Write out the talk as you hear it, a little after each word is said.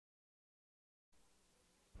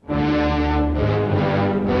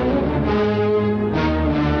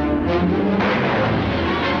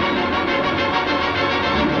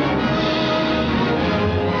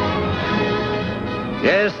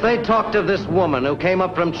they talked of this woman who came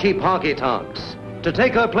up from cheap honky-tonks to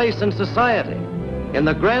take her place in society, in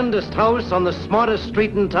the grandest house on the smartest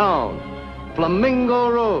street in town, Flamingo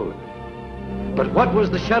Road. But what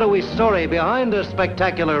was the shadowy story behind her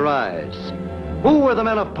spectacular rise? Who were the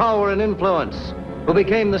men of power and influence who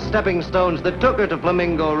became the stepping stones that took her to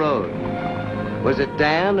Flamingo Road? Was it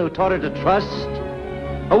Dan who taught her to trust?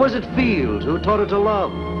 Or was it Field who taught her to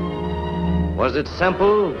love? Was it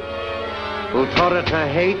Semple who taught her to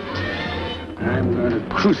hate? I'm going to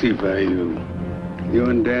crucify you. You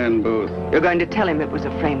and Dan both. You're going to tell him it was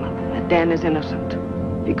a frame-up, that Dan is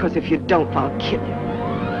innocent. Because if you don't, I'll kill you.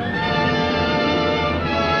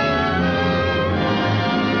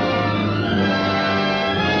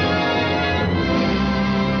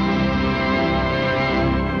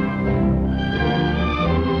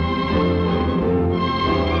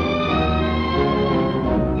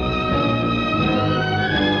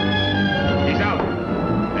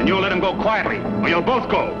 Quietly, or you'll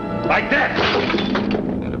both go. Like that.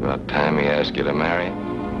 At about time he asked you to marry?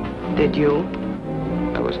 Did you?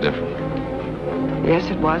 That was different. Yes,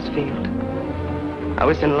 it was, Field. I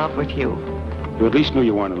was in love with you. You at least knew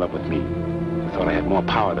you weren't in love with me. You thought I had more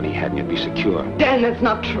power than he had and you'd be secure. Dan, that's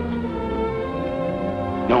not true.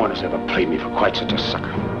 No one has ever played me for quite such a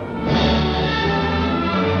sucker.